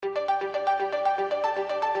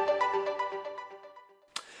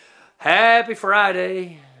Happy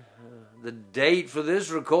Friday. The date for this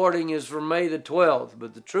recording is for May the 12th,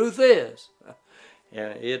 but the truth is,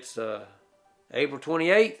 it's April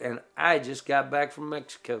 28th, and I just got back from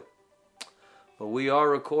Mexico. But we are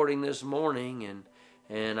recording this morning,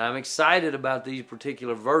 and I'm excited about these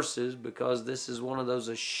particular verses because this is one of those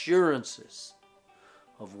assurances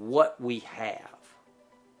of what we have.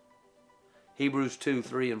 Hebrews 2,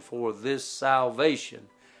 3, and 4, this salvation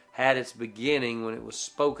had its beginning when it was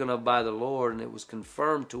spoken of by the Lord, and it was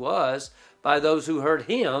confirmed to us by those who heard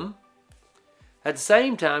Him. At the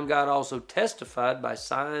same time, God also testified by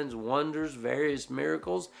signs, wonders, various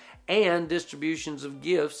miracles, and distributions of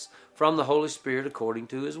gifts from the Holy Spirit according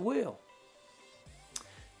to His will.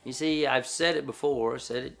 You see, I've said it before, I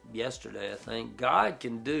said it yesterday, I think. God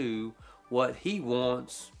can do what He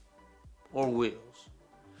wants or wills.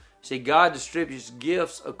 See, God distributes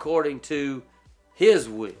gifts according to His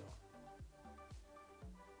will.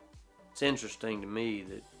 It's interesting to me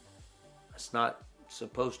that it's not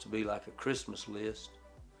supposed to be like a Christmas list.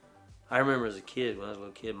 I remember as a kid, when I was a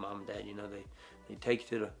little kid, Mom and Dad, they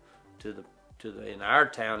take you to the in our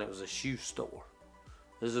town it was a shoe store.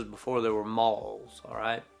 This is before there were malls, all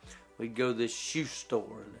right? We'd go to this shoe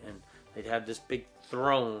store and they'd have this big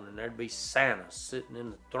throne, and there'd be Santa sitting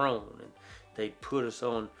in the throne, and they'd put us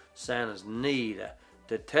on Santa's knee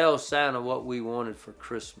to tell Santa what we wanted for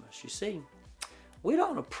Christmas. You see, we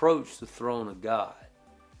don't approach the throne of God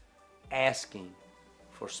asking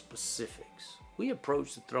for specifics. We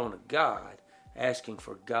approach the throne of God asking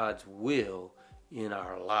for God's will in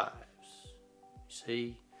our lives. You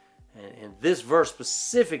see? And this verse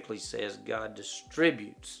specifically says God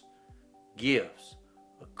distributes gifts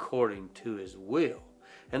according to His will.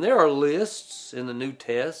 And there are lists in the New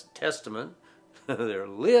Testament. There are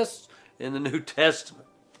lists in the New Testament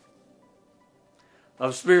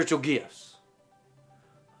of spiritual gifts.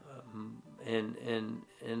 And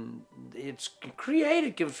it's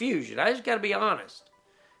created confusion. I just got to be honest.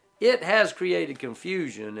 It has created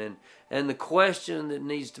confusion, and the question that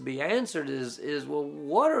needs to be answered is, well,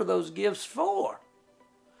 what are those gifts for?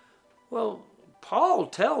 Well, Paul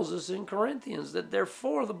tells us in Corinthians that they're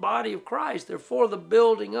for the body of Christ. They're for the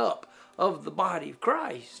building up of the body of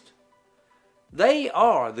Christ.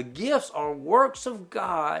 The gifts are works of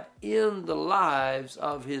God in the lives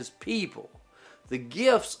of His people. The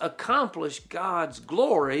gifts accomplish God's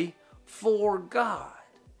glory for God.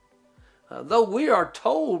 Though we are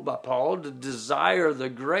told by Paul to desire the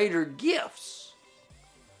greater gifts,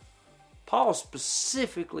 Paul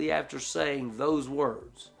specifically, after saying those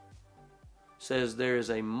words, says there is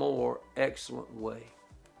a more excellent way.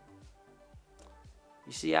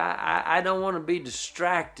 You see, I don't want to be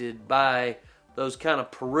distracted by those kind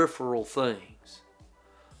of peripheral things.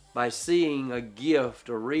 By seeing a gift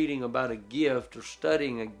or reading about a gift or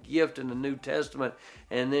studying a gift in the New Testament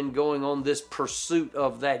and then going on this pursuit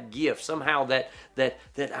of that gift. Somehow that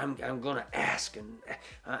I'm going to ask and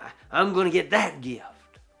I'm going to get that gift.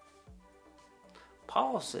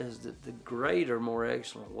 Paul says that the greater, more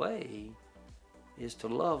excellent way is to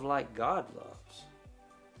love like God loves.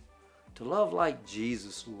 To love like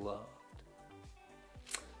Jesus loved.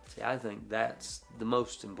 See, I think that's the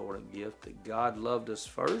most important gift, that God loved us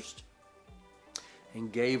first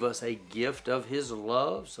and gave us a gift of His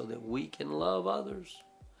love so that we can love others.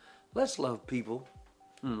 Let's love people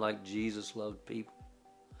like Jesus loved people.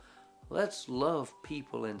 Let's love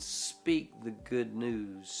people and speak the good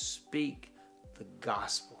news, speak the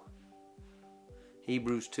gospel.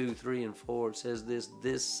 Hebrews 2, 3, and 4 says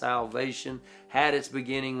this salvation had its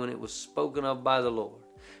beginning when it was spoken of by the Lord.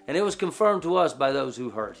 And it was confirmed to us by those who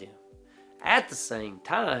heard Him. At the same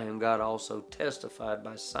time, God also testified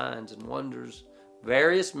by signs and wonders,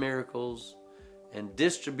 various miracles, and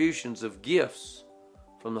distributions of gifts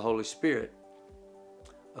from the Holy Spirit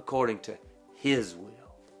according to His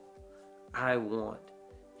will. I want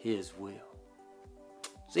His will.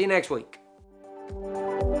 See you next week.